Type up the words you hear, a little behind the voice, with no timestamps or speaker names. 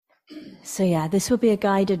So yeah, this will be a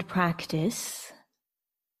guided practice.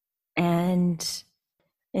 And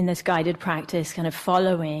in this guided practice, kind of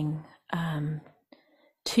following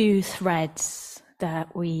two threads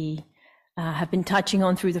that we have been touching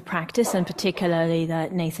on through the practice, and particularly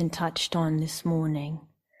that Nathan touched on this morning.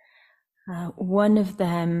 One of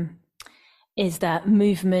them is that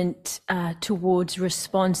movement towards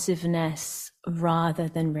responsiveness rather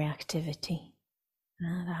than reactivity.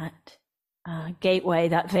 That gateway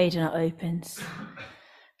that Vedanā opens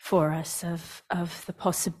for us of the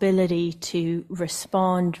possibility to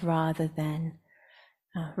respond rather than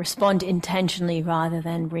respond intentionally rather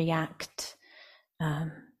than react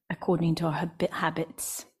according to our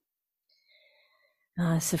habits.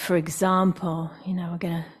 So for example, we're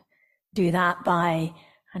going to do that by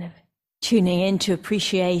kind of tuning into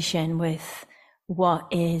appreciation with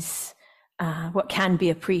what can be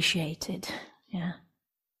appreciated. Yeah.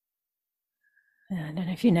 I don't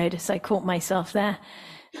know if you notice, I caught myself there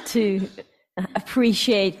to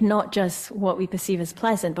appreciate not just what we perceive as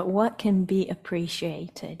pleasant, but what can be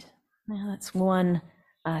appreciated. Now, that's one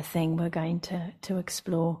thing we're going to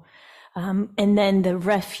explore. And then the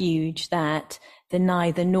refuge that the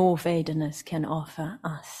neither nor Vedanas can offer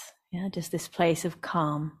us. Yeah, just this place of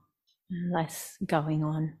calm, less going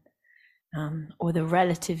on, or the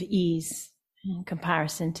relative ease in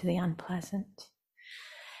comparison to the unpleasant.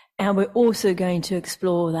 And we're also going to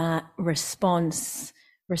explore that responsiveness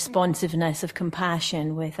of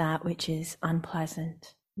compassion with that which is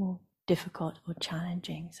unpleasant or difficult or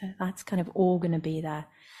challenging. So that's kind of all going to be there.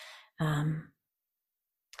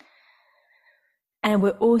 And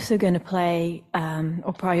we're also going to play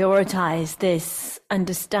or prioritize this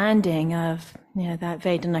understanding of, that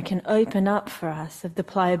Vedanā can open up for us of the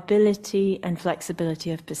pliability and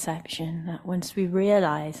flexibility of perception. That once we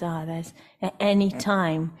realize, there's at any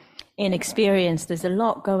time in experience, there's a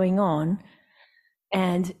lot going on,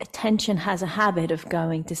 and attention has a habit of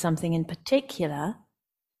going to something in particular,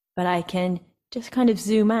 but I can just kind of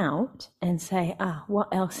zoom out and say, what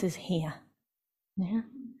else is here? Yeah.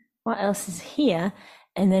 What else is here?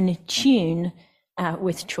 And then attune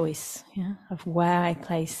with choice, of where I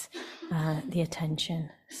place the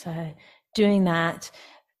attention. So doing that,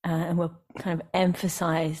 and we'll kind of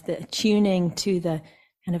emphasize the attuning to the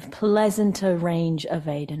kind of pleasanter range of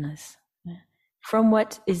Vedanas, from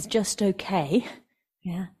what is just okay,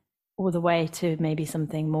 all the way to maybe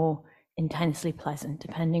something more intensely pleasant,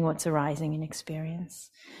 depending what's arising in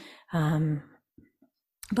experience.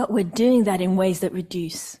 But we're doing that in ways that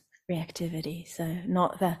reduce reactivity. So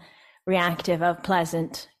not the reactive of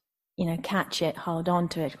pleasant, catch it, hold on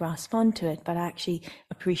to it, grasp onto it, but actually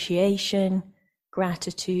appreciation,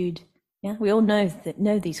 gratitude. Yeah, we all know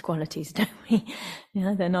these qualities, don't we?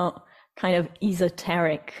 They're not kind of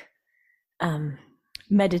esoteric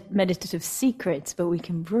meditative secrets, but we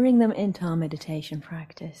can bring them into our meditation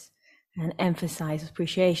practice and emphasize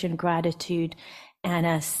appreciation, gratitude, and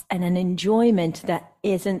an enjoyment that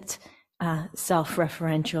isn't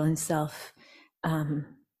self-referential and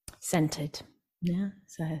self-centered. Yeah,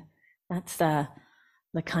 so that's the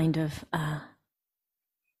kind of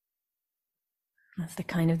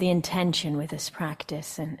the intention with this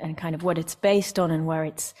practice, and kind of what it's based on and where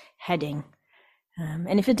it's heading.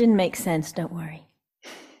 And if it didn't make sense, don't worry.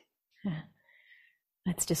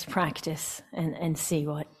 Let's just practice and see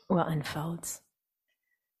what unfolds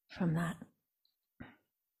from that.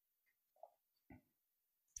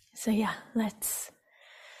 So yeah, if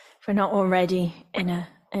we're not already in a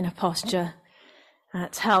posture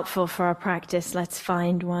that's helpful for our practice, let's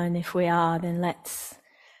find one. If we are, then let's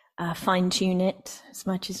fine-tune it as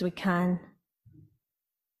much as we can.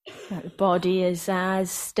 That the body is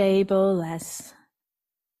as stable, as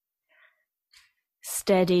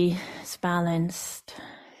steady, as balanced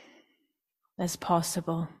as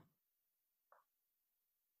possible.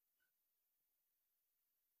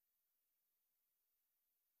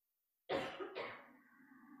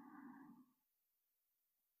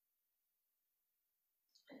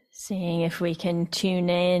 Seeing if we can tune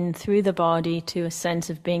in through the body to a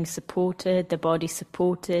sense of being supported, the body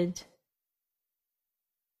supported.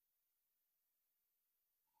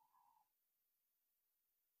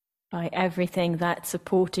 By everything that's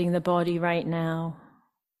supporting the body right now.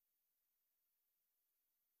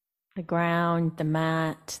 The ground, the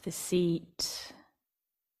mat, the seat.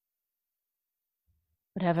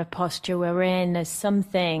 Whatever posture we're in, there's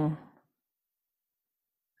something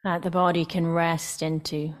that the body can rest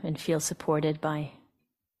into and feel supported by.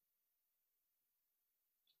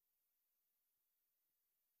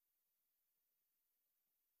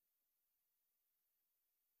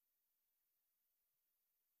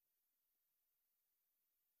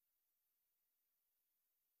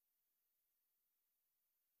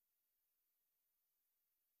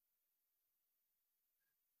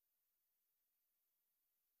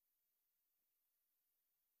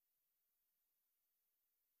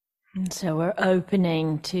 And so we're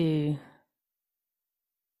opening to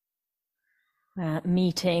that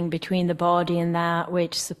meeting between the body and that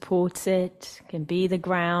which supports it. It can be the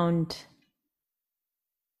ground,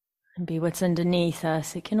 and be what's underneath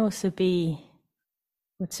us. It can also be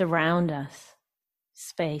what's around us,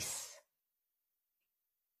 space.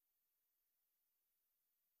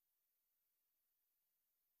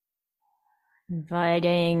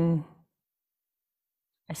 Inviting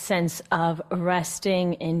a sense of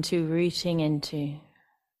resting into, rooting into.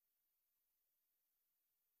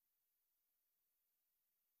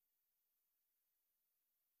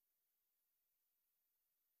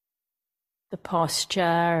 The posture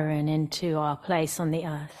and into our place on the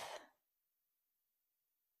earth.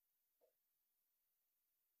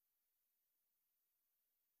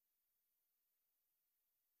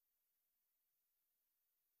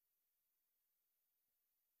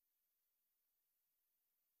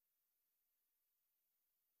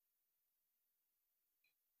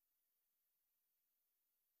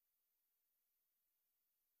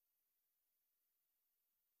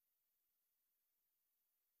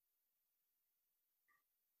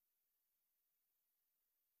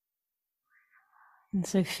 And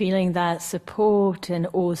so feeling that support and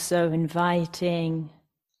also inviting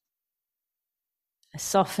a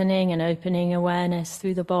softening and opening awareness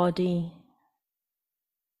through the body.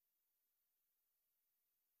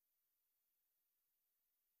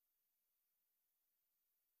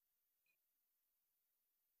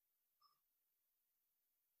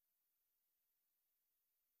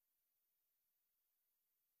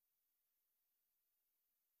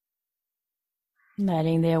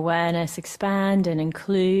 Letting the awareness expand and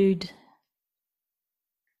include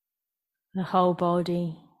the whole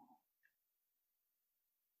body.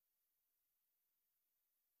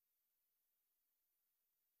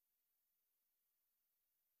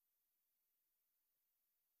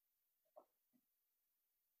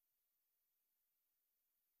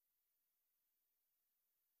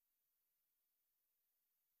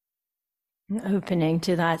 Opening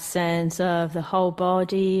to that sense of the whole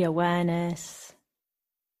body, awareness,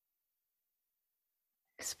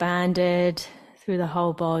 expanded through the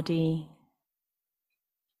whole body.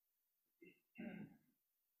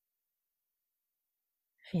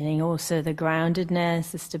 Feeling also the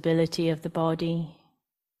groundedness, the stability of the body.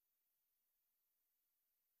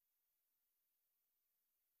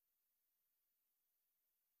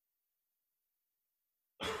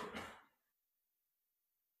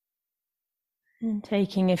 And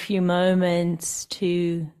taking a few moments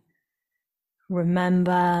to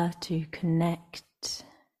remember, to connect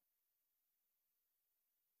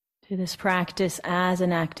to this practice as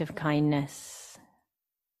an act of kindness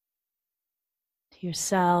to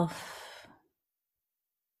yourself,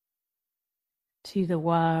 to the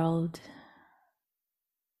world.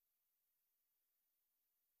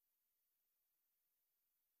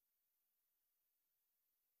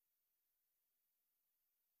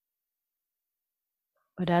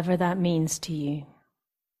 Whatever that means to you.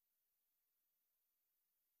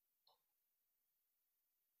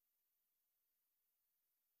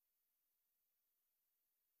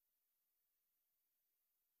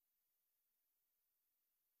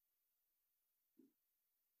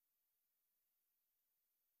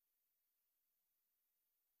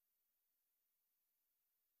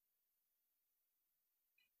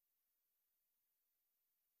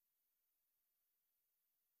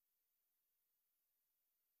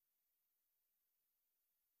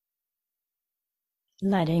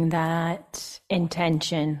 Letting that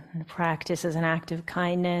intention, the practice as an act of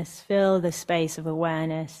kindness, fill the space of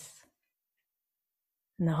awareness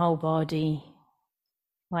in the whole body,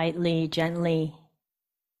 lightly, gently.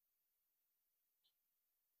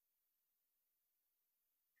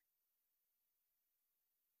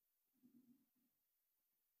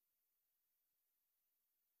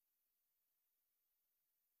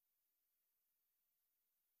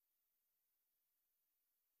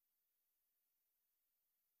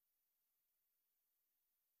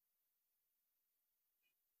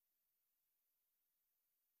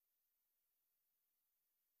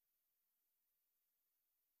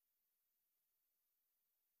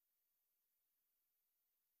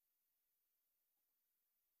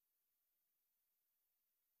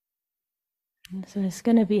 And so it's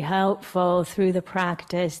going to be helpful through the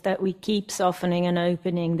practice that we keep softening and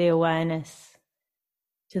opening the awareness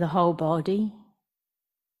to the whole body.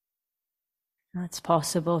 That's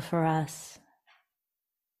possible for us.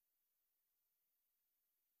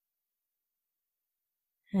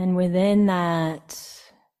 And within that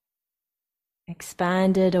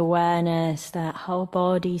expanded awareness, that whole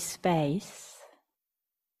body space,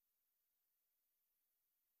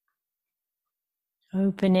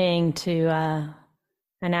 Opening to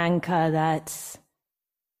an anchor that's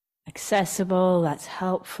accessible, that's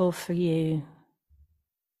helpful for you.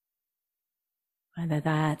 Whether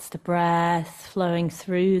that's the breath flowing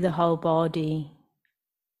through the whole body,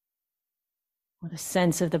 or the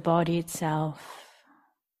sense of the body itself,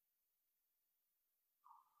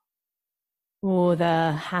 or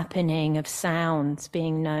the happening of sounds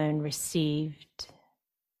being known, received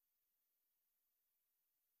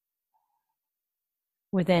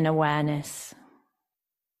within awareness.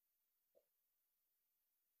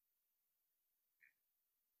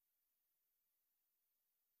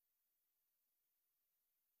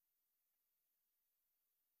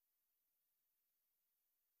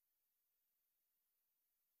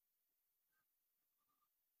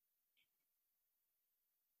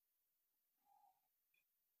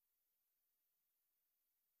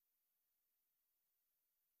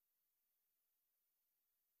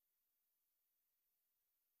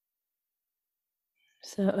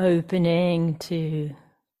 So opening to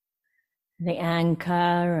the anchor,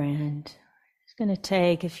 and it's going to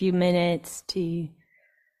take a few minutes to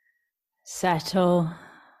settle,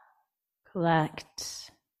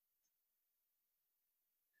 collect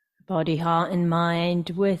body, heart, and mind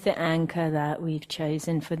with the anchor that we've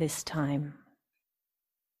chosen for this time.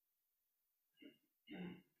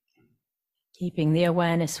 Keeping the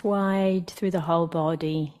awareness wide through the whole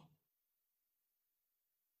body.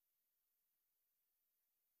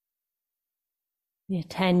 The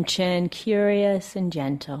attention curious and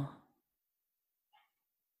gentle.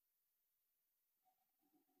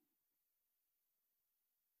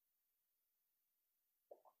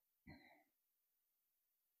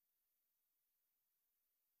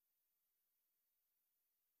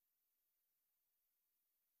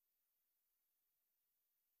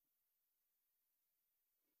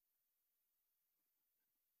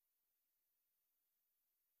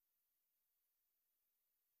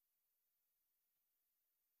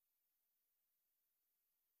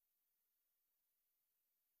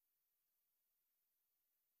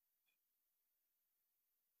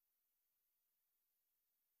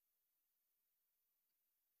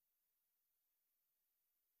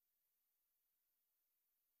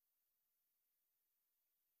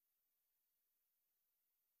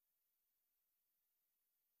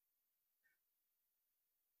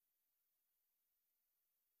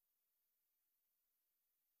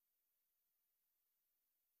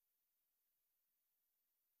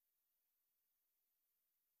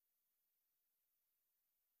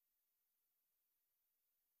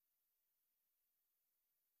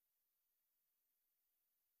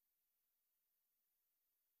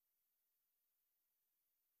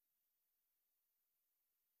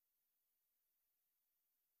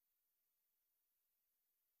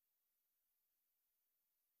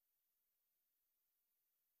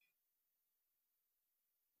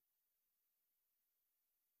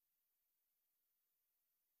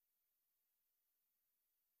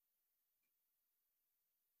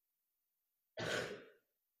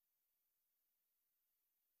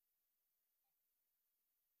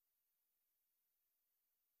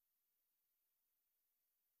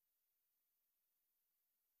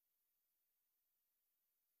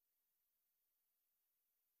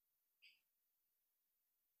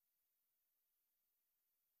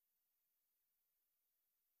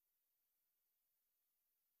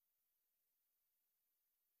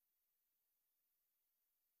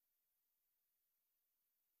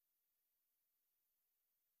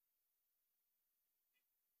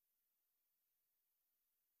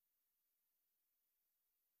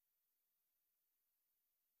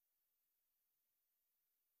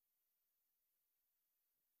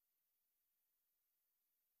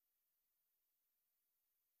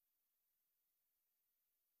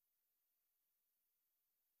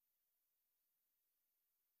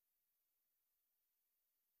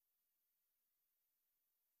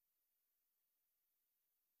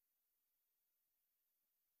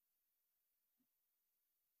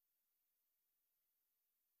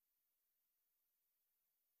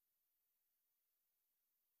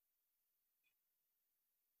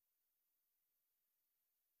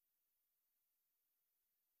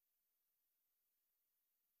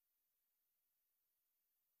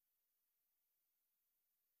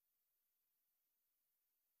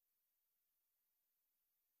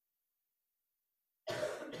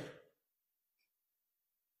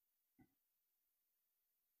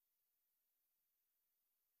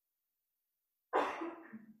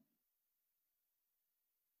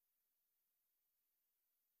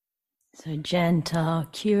 So gentle,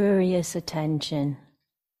 curious attention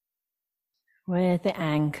with the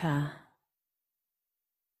anchor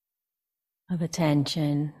of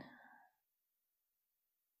attention.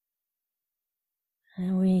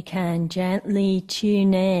 And we can gently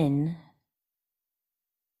tune in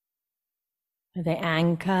with the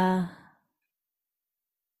anchor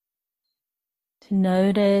to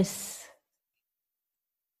notice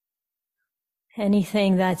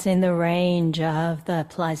anything that's in the range of the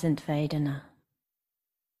pleasant Vedanā.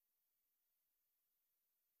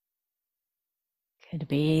 Could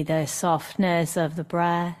be the softness of the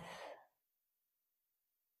breath,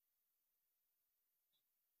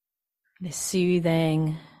 the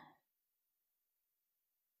soothing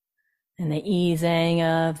and the easing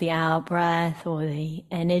of the out-breath, or the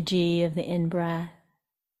energy of the in-breath.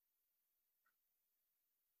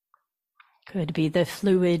 Could be the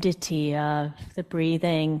fluidity of the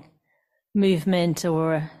breathing movement,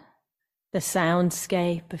 or the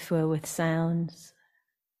soundscape if we're with sounds.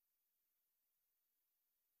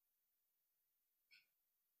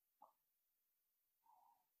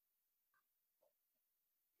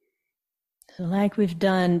 So like we've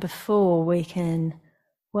done before, we can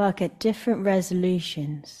work at different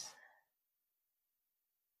resolutions.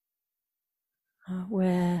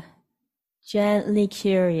 We're gently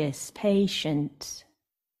curious, patient,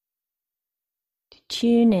 to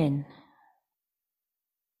tune in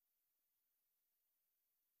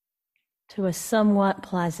to a somewhat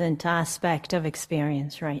pleasant aspect of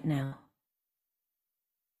experience right now.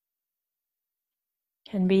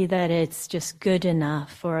 Can be that it's just good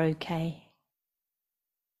enough or okay.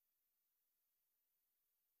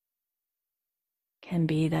 Can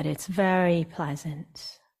be that it's very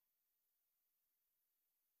pleasant.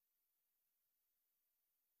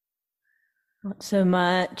 Not so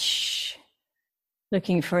much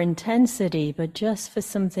looking for intensity, but just for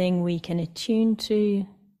something we can attune to.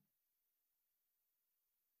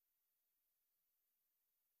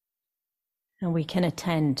 And we can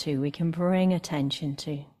attend to, we can bring attention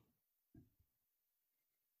to.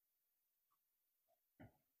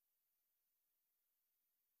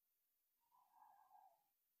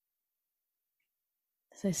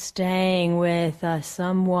 So staying with a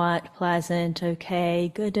somewhat pleasant,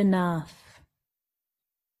 okay, good enough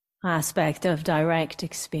aspect of direct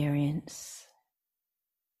experience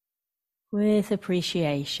with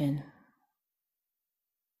appreciation.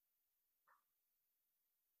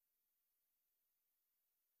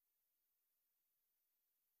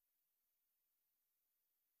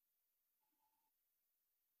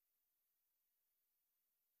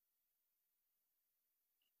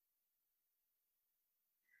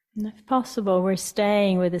 And if possible, we're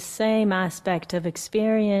staying with the same aspect of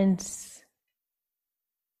experience.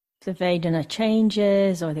 If the Vedanā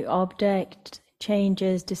changes or the object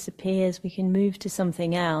changes, disappears, we can move to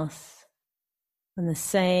something else on the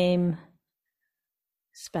same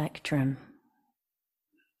spectrum.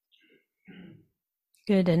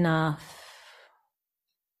 Good enough,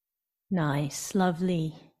 nice,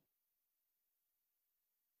 lovely.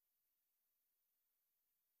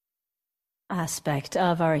 Aspect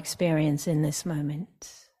of our experience in this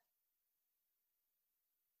moment.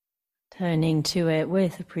 Turning to it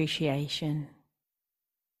with appreciation,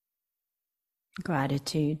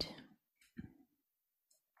 gratitude.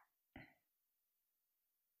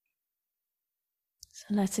 So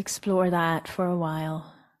let's explore that for a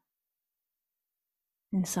while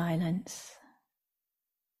in silence.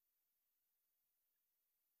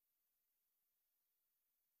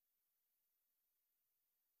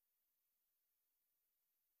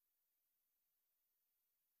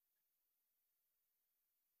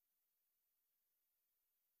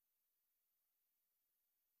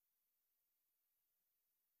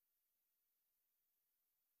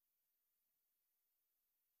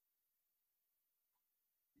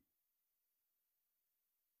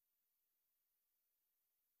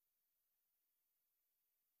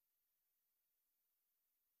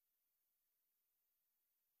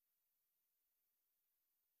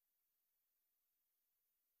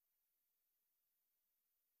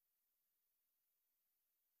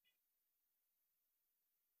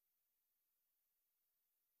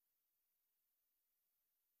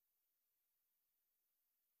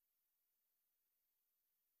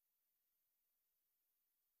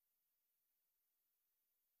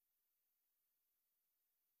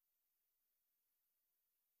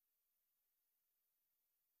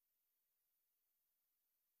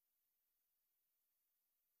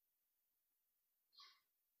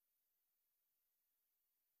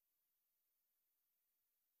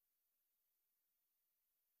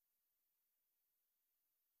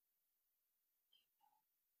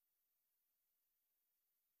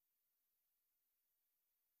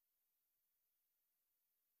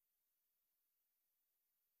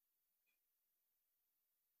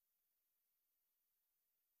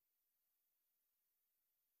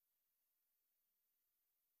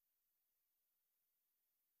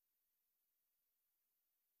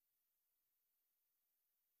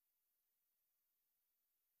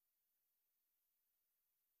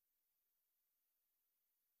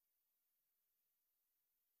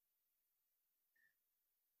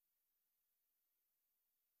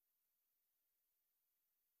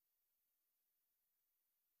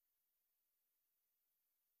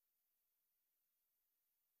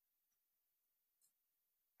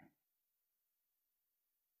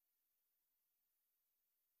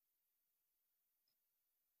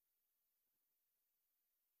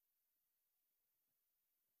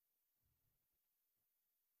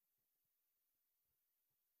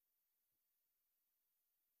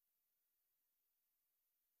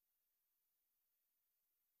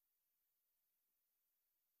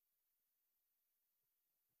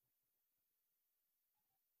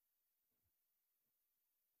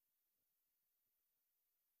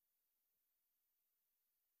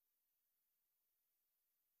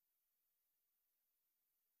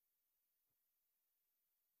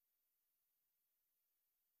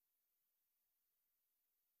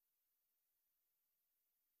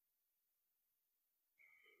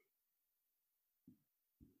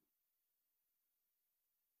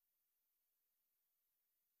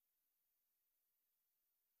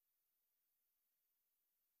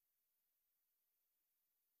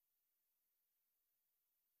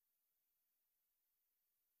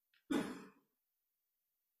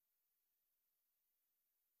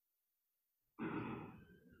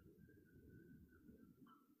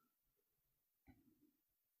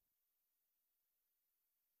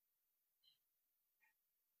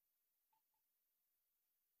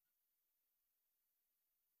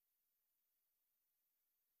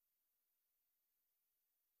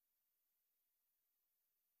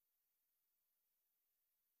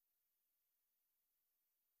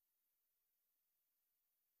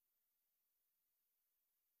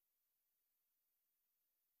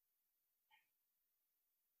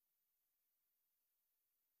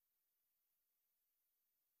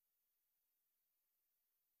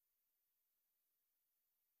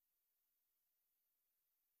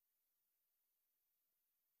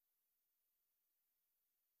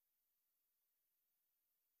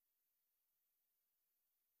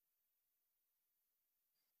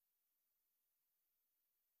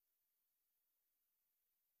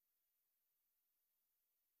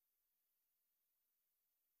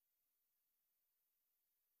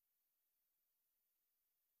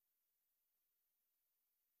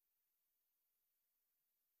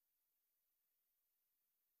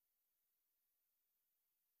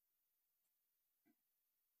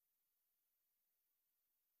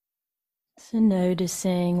 So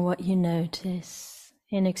noticing what you notice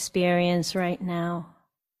in experience right now.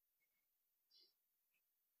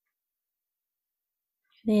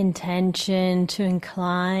 The intention to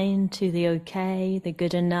incline to the okay, the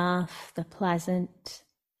good enough, the pleasant,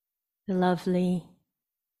 the lovely.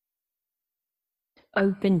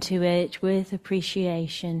 Open to it with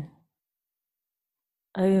appreciation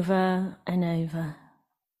over and over.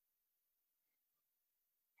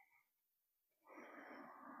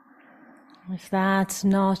 If that's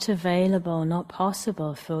not available, not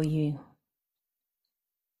possible for you,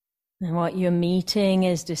 and what you're meeting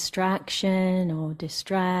is distraction or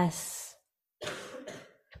distress,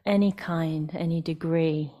 any kind, any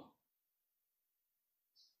degree,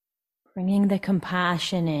 bringing the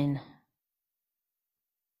compassion in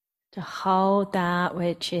to hold that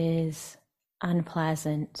which is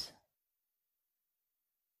unpleasant,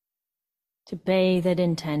 to bathe it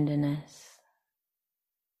in tenderness,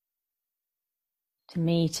 to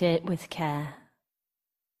meet it with care.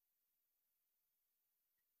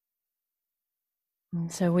 And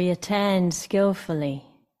so we attend skillfully.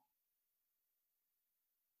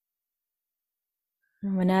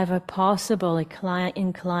 And whenever possible,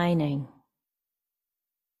 inclining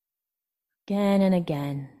again and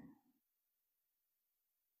again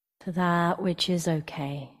to that which is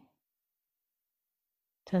okay,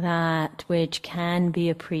 to that which can be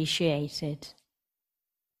appreciated,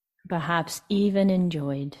 perhaps even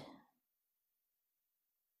enjoyed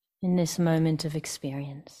in this moment of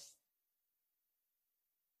experience.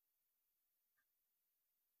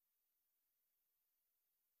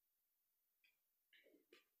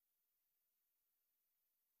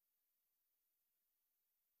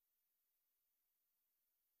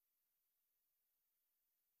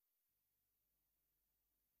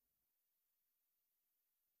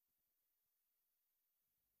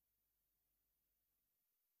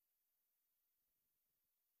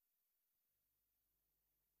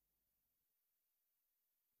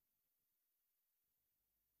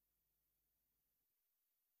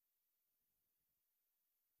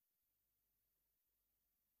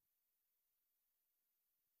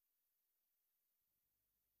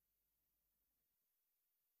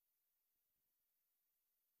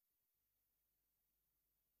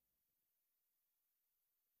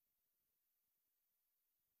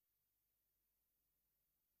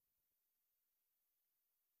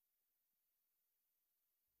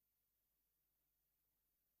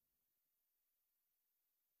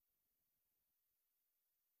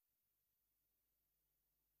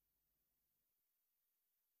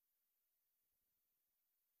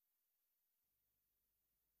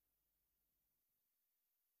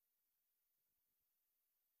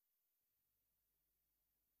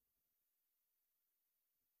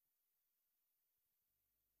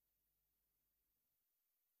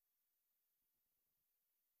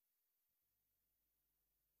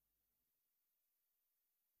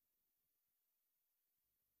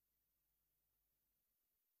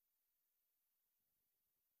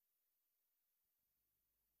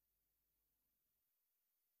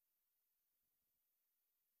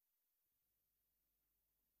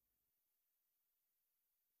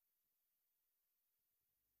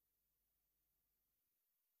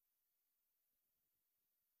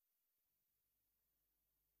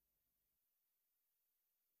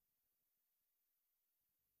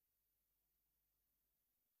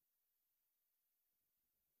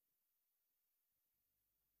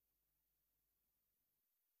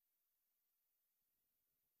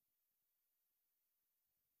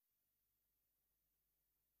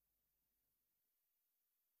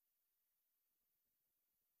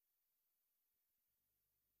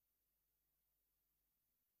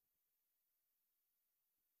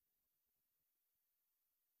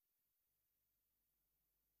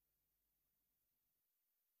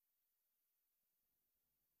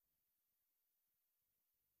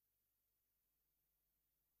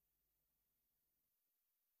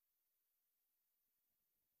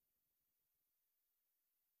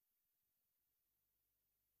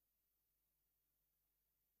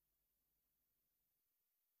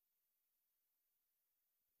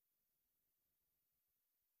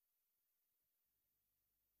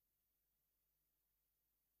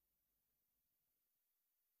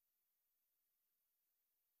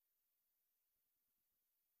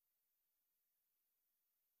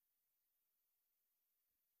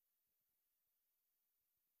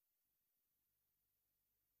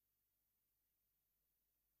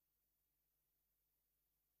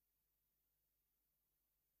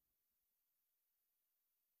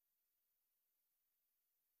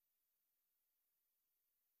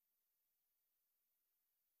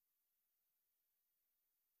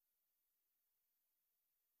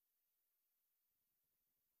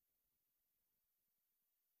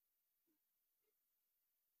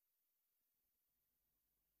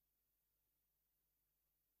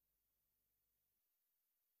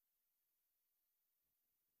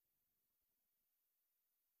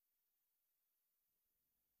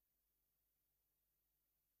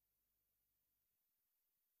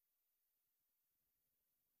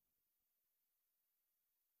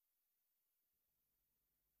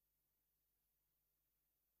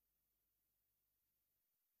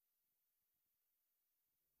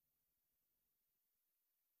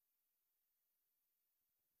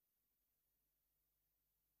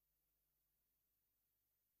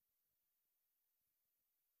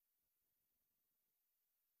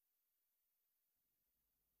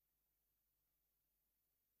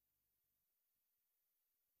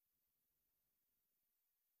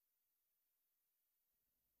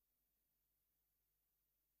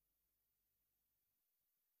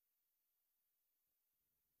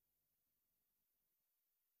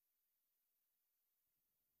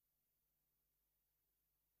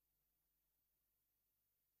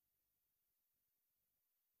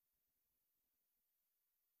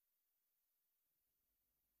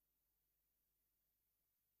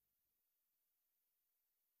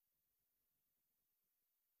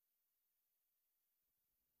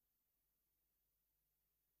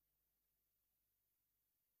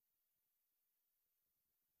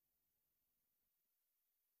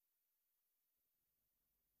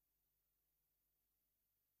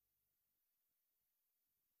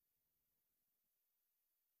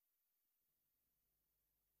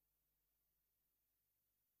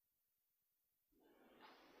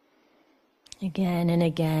 Again and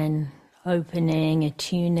again, opening,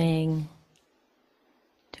 attuning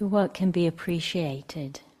to what can be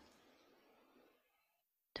appreciated,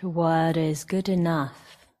 to what is good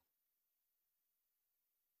enough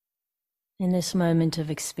in this moment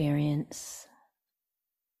of experience,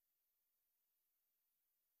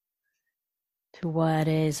 to what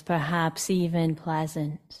is perhaps even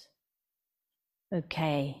pleasant,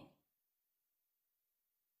 okay.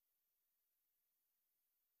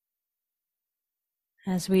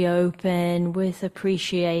 As we open with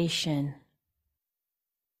appreciation,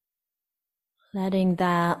 letting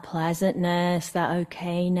that pleasantness, that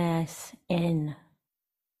okayness in,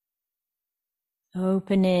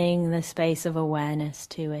 opening the space of awareness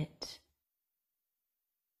to it,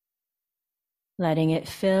 letting it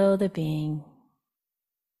fill the being,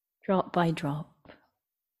 drop by drop.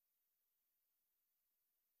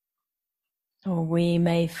 Or we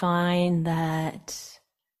may find that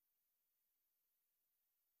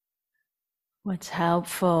what's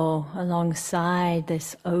helpful alongside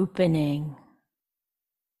this opening,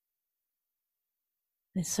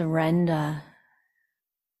 this surrender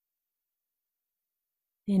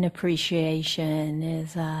in appreciation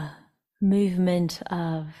is a movement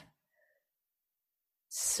of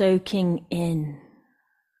soaking in,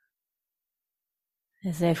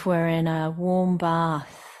 as if we're in a warm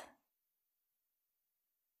bath,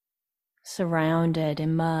 surrounded,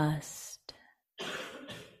 immersed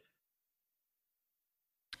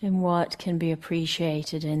in what can be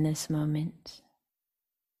appreciated in this moment.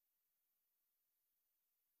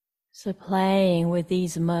 So playing with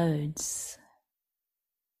these modes,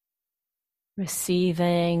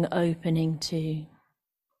 receiving, opening to,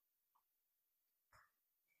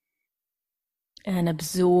 and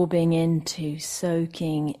absorbing into,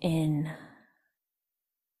 soaking in.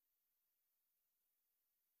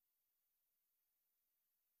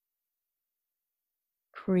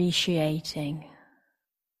 Appreciating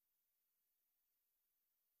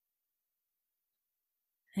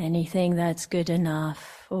anything that's good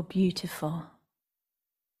enough or beautiful,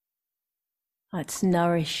 that's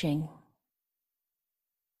nourishing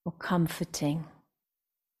or comforting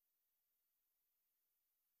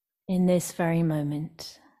in this very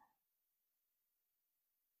moment.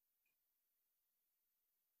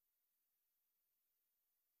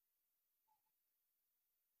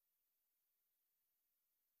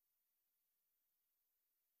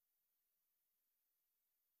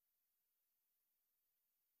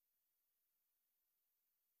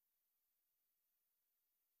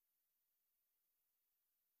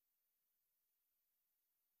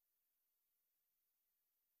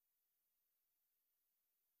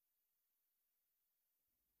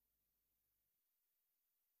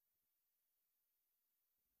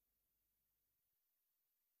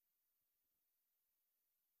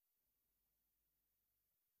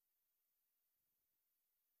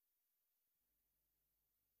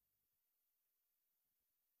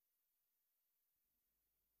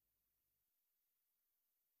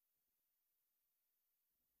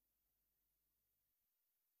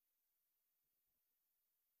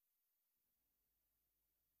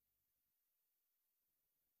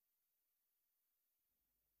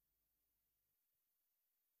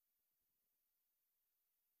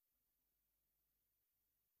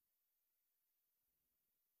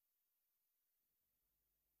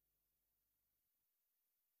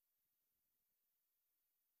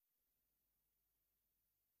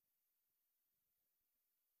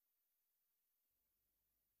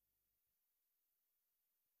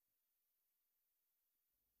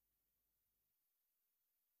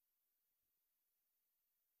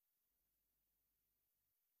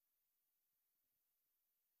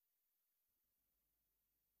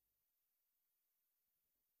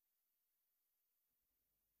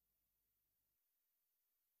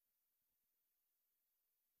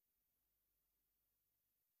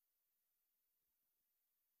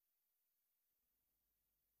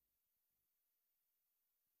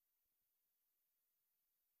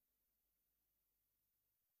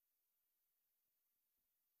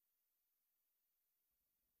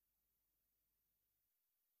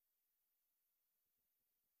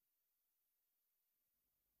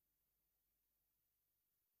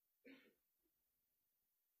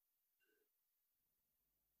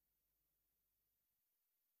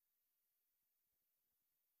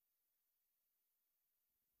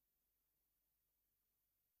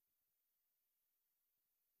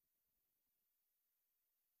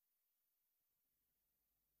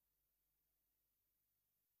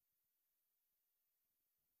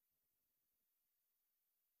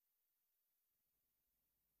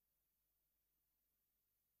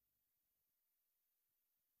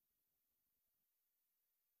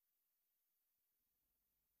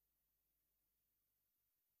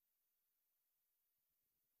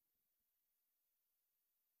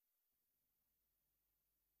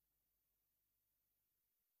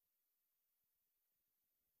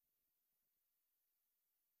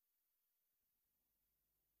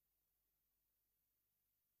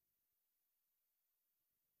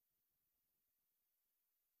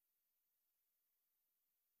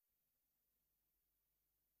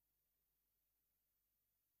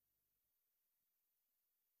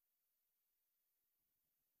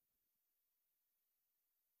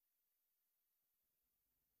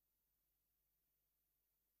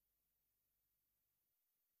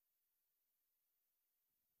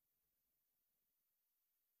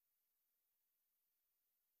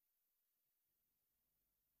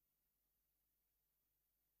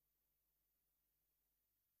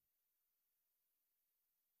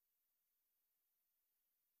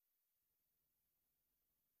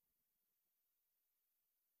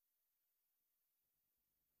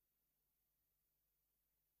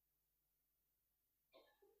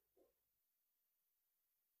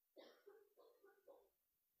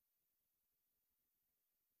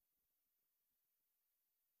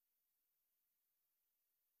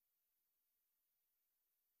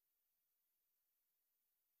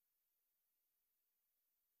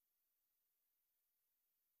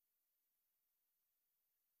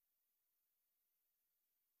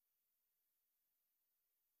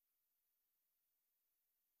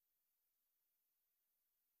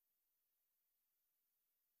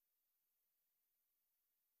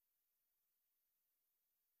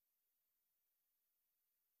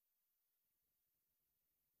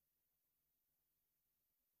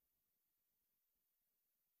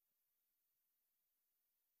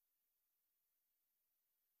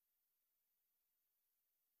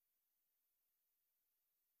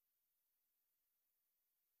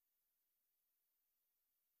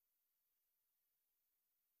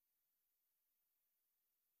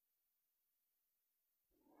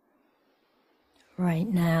 right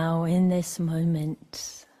now, in this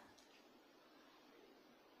moment,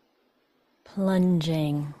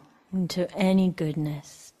 plunging into any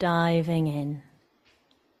goodness, diving in,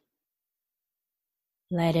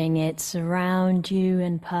 letting it surround you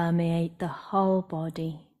and permeate the whole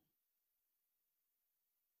body,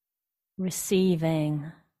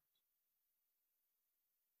 receiving,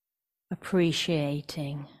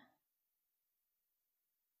 appreciating,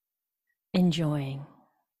 enjoying.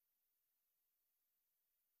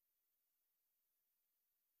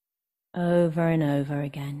 Over and over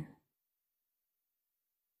again.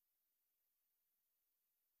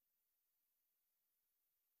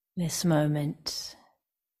 This moment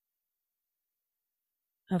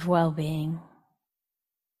of well-being,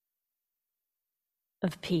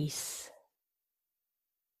 of peace,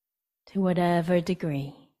 to whatever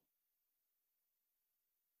degree.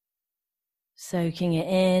 Soaking it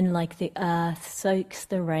in like the earth soaks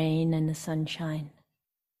the rain and the sunshine.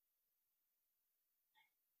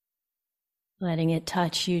 Letting it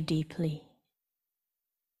touch you deeply.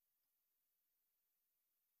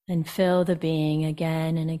 And fill the being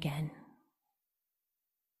again and again.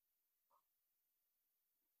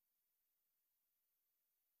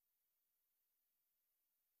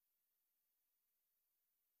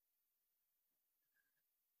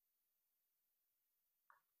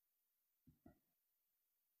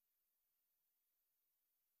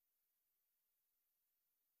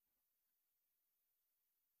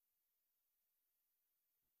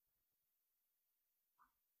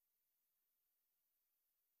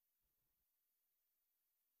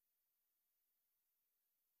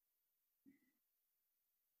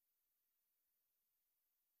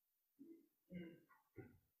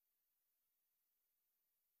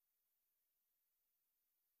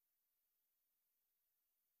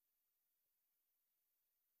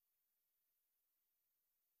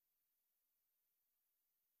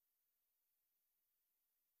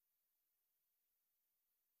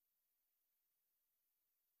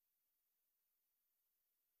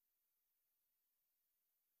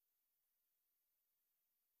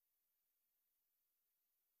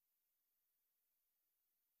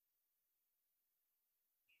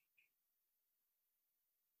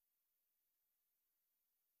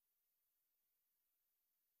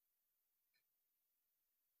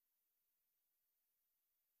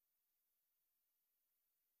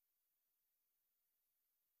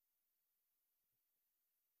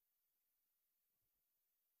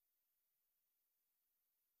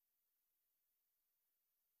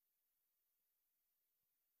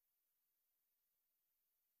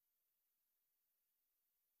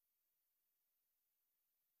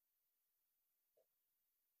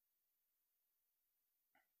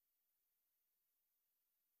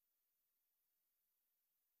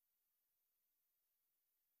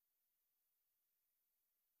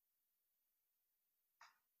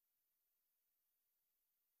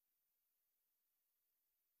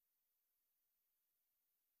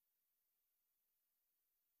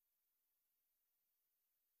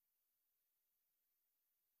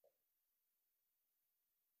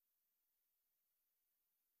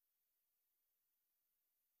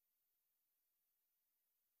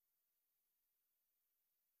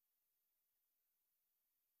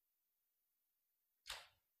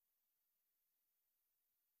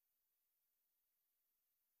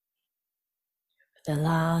 The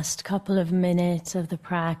last couple of minutes of the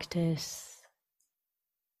practice,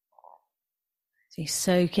 as you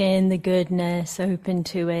soak in the goodness, open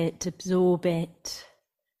to it, absorb it,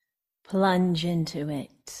 plunge into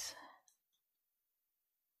it.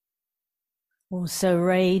 Also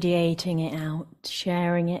radiating it out,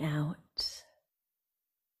 sharing it out.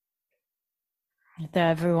 With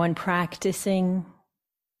everyone practicing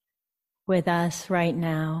with us right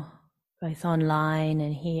now, both online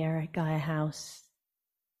and here at Gaia House.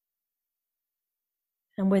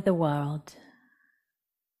 And with the world.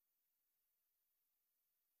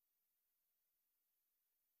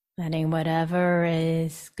 Letting whatever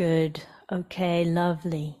is good, okay,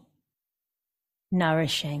 lovely,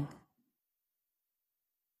 nourishing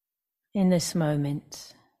in this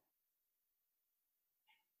moment.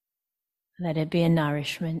 Let it be a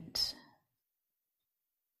nourishment.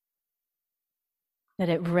 Let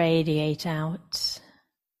it radiate out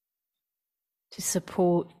to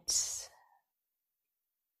support,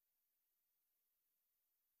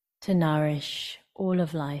 to nourish all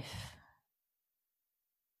of life.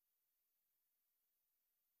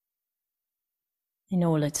 In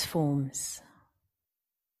all its forms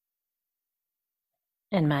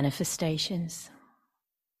and manifestations.